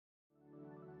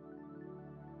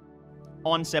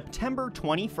On September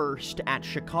 21st at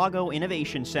Chicago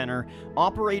Innovation Center,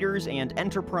 operators and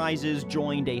enterprises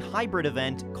joined a hybrid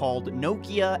event called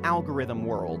Nokia Algorithm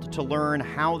World to learn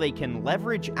how they can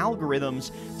leverage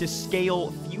algorithms to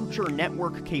scale future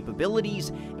network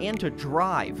capabilities and to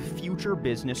drive future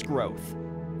business growth.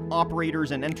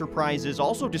 Operators and enterprises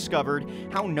also discovered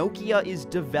how Nokia is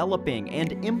developing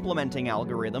and implementing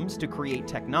algorithms to create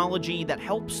technology that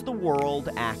helps the world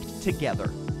act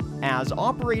together. As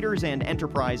operators and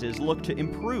enterprises look to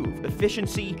improve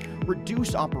efficiency,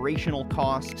 reduce operational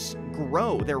costs,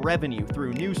 grow their revenue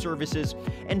through new services,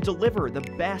 and deliver the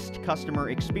best customer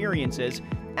experiences,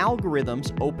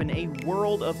 algorithms open a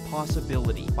world of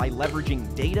possibility by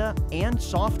leveraging data and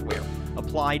software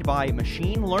applied by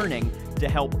machine learning to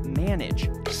help manage,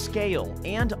 scale,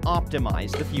 and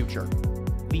optimize the future.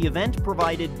 The event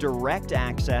provided direct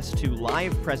access to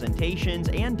live presentations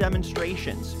and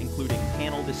demonstrations, including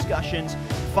panel discussions,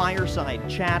 fireside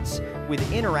chats, with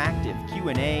interactive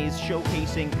Q&As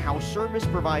showcasing how service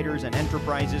providers and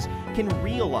enterprises can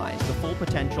realize the full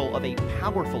potential of a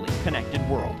powerfully connected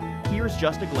world. Here's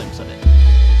just a glimpse of it.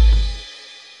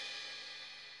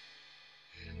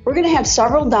 We're going to have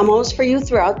several demos for you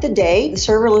throughout the day.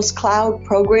 Serverless cloud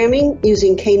programming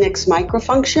using KNX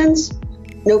microfunctions,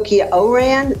 Nokia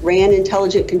O-RAN, RAN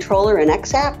Intelligent Controller and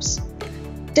XApps,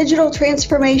 digital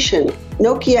transformation,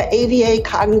 Nokia AVA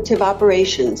Cognitive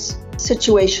Operations,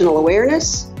 situational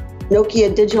awareness,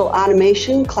 Nokia Digital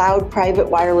Automation Cloud Private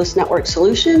Wireless Network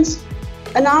Solutions,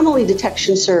 anomaly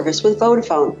detection service with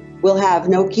Vodafone. We'll have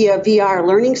Nokia VR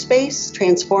Learning Space,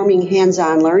 transforming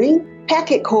hands-on learning,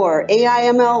 Packet Core,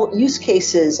 AI/ML use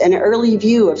cases, and an early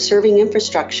view of serving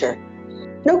infrastructure.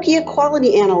 Nokia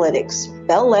Quality Analytics,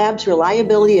 Bell Labs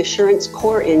Reliability Assurance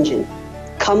Core Engine.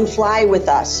 Come fly with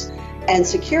us. And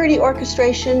security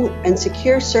orchestration and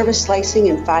secure service slicing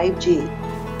in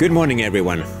 5G. Good morning,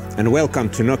 everyone, and welcome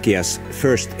to Nokia's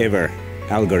first ever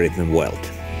Algorithm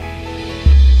World.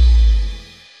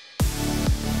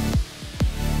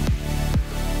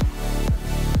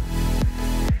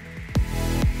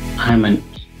 I'm a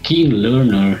keen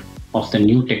learner of the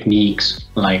new techniques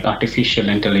like artificial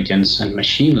intelligence and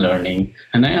machine learning,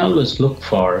 and I always look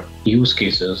for use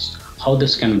cases, how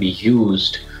this can be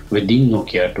used within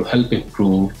Nokia to help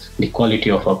improve the quality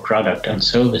of our product and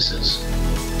services.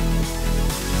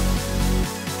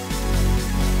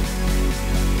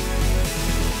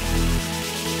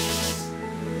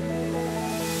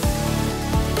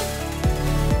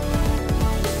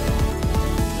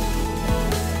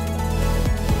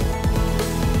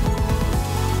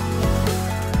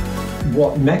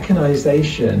 What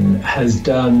mechanization has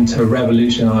done to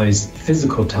revolutionize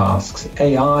physical tasks,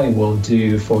 AI will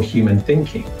do for human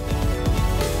thinking.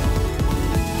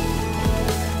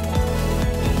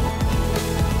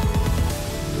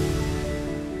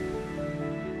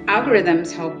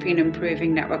 Algorithms help in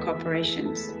improving network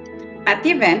operations. At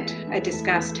the event, I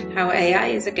discussed how AI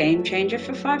is a game changer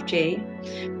for 5G,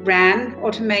 RAN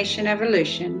automation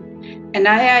evolution, and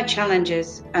AI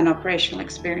challenges and operational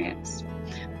experience.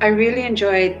 I really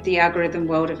enjoyed the Algorithm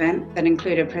World event that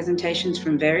included presentations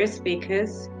from various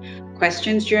speakers,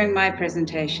 questions during my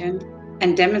presentation,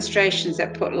 and demonstrations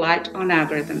that put light on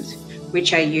algorithms,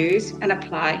 which I use and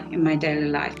apply in my daily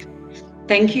life.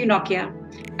 Thank you, Nokia,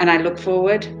 and I look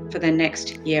forward for the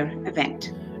next year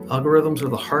event. Algorithms are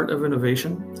the heart of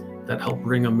innovation that help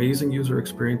bring amazing user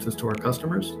experiences to our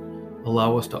customers,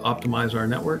 allow us to optimize our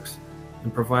networks,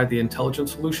 and provide the intelligent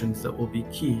solutions that will be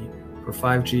key for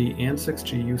 5G and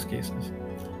 6G use cases.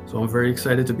 So I'm very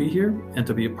excited to be here and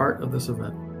to be a part of this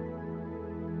event.